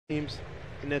teams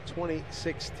in the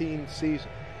 2016 season.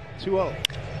 2-0.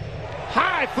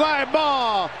 High fly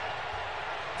ball.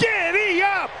 Giddy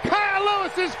up. Kyle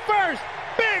Lewis is first.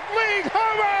 Big league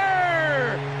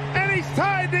homer. And he's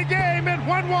tied the game at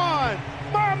 1-1.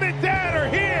 Mom and Dad are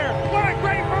here. What a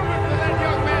great moment for that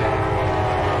young man.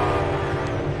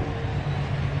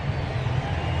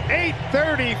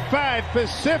 8:35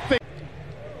 Pacific.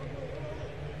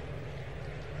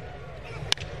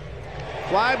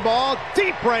 Fly ball,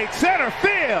 deep right center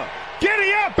field.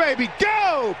 Giddy up, baby.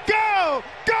 Go, go,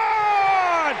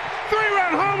 gone!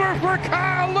 3-run homer for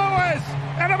Kyle Lewis.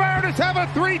 And the Mariners have a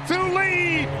 3-2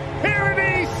 lead. Here in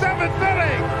the 7th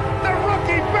inning. The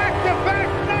rookie back-to-back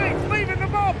nights leaving the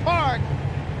ballpark.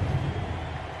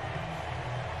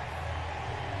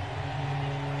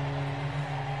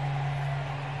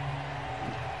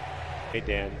 Hey,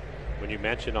 Dan, when you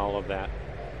mention all of that,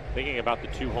 thinking about the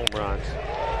 2 home runs.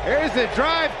 Here's the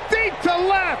drive deep to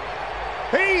left.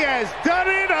 He has done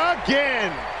it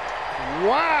again.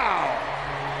 Wow.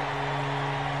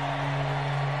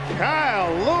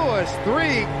 Kyle Lewis,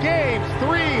 3 games,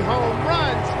 3 home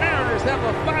runs. Mariners have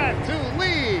a 5-2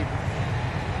 lead.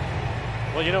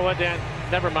 Well, you know what, Dan?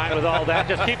 Never mind with all that.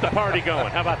 Just keep the party going.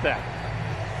 How about that?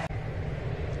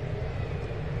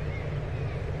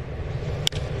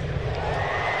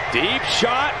 Deep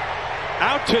shot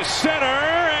out to center,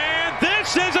 and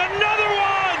this is another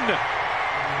one!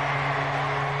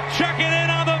 Checking in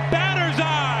on the batter's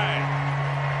eye.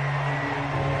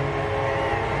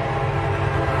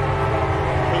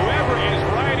 Whoever is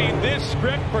writing this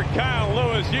script for Kyle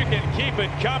Lewis, you can keep it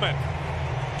coming.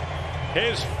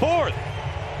 His 4th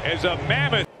is a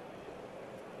mammoth.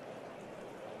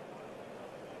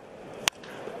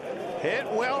 Hit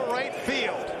well right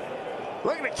field.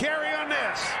 Looking to carry on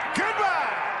this.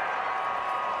 Goodbye.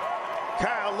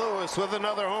 Kyle Lewis with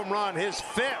another home run, his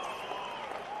 5th.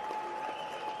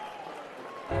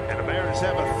 And the Mariners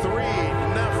have a 3-0 lead.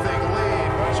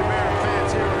 Bunch of Mariner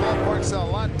fans here at Ballpark saw a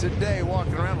lot today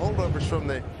walking around. Holdovers from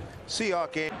the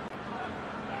Seahawks game.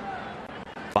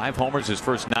 5 homers his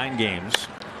first 9 games.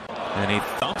 And he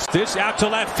thumps this out to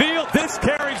left field. This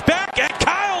carries back, and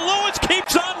Kyle Lewis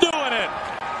keeps on doing it.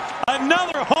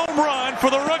 Another home run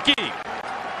for the rookie.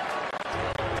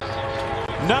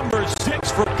 Number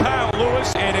 6 for Kyle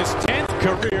Lewis and his 10th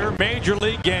career major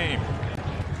league game.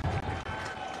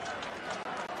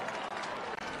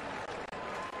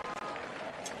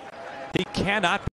 He cannot